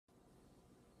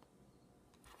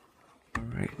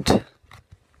Alright,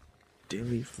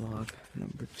 daily vlog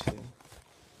number 2.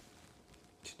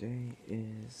 Today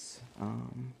is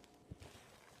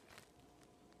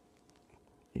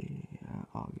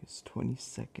August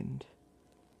 22nd,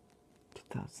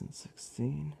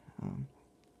 2016.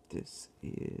 This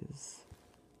is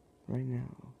right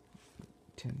now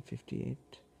 10:58,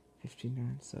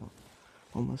 59, so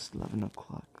almost 11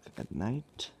 o'clock at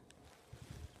night.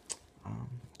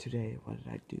 Today, what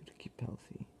did I do to keep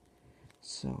healthy?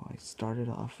 So I started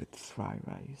off with fried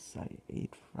rice. I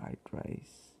ate fried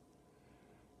rice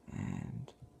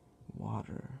and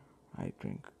water. I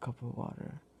drank a cup of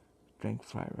water, drank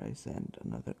fried rice and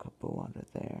another cup of water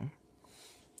there.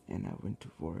 And I went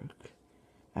to work.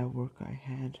 At work I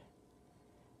had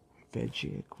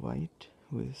veggie egg white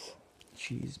with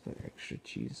cheese, but extra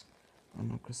cheese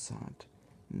on a croissant.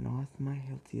 Not my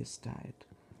healthiest diet,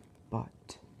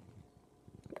 but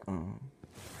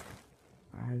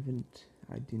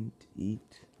I didn't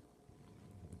eat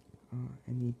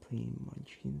any plain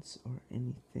munchkins or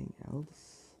anything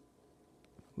else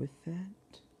with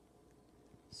that,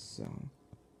 so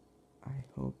I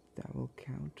hope that will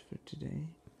count for today.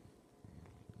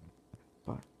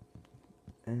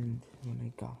 And when I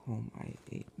got home, I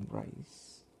ate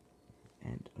rice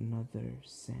and another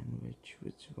sandwich,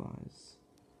 which was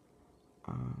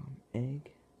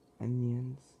egg,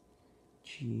 onions,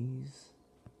 cheese,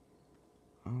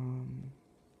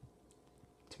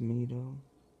 tomato,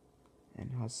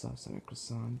 and hot sauce on a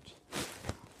croissant,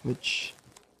 which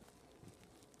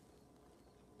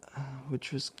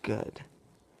was good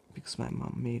because my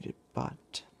mom made it,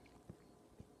 but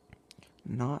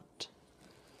not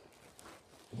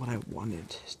what I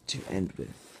wanted to end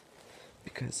with,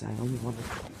 because I only wanted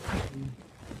to eat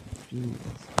three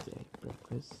meals a day: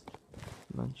 breakfast,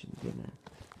 lunch, and dinner,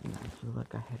 and I feel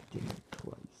like I had dinner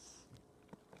twice.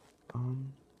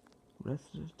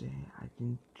 Rest of the day I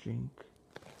didn't drink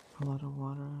a lot of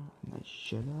water, and I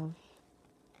should have,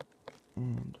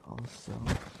 and also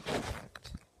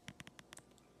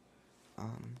I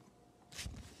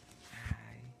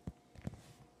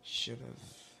should have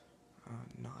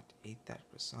not ate that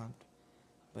croissant,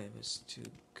 but it was too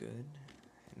good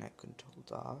and I couldn't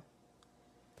hold off.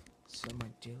 So my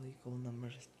daily goal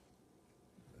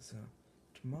so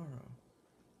tomorrow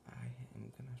I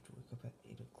am gonna have to wake up at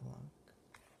 8 o'clock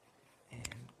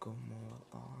and go mow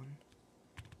a lawn,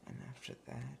 and after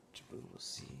that we will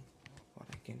see what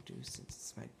I can do since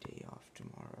it's my day off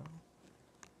tomorrow.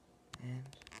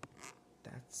 And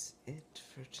that's it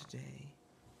for today.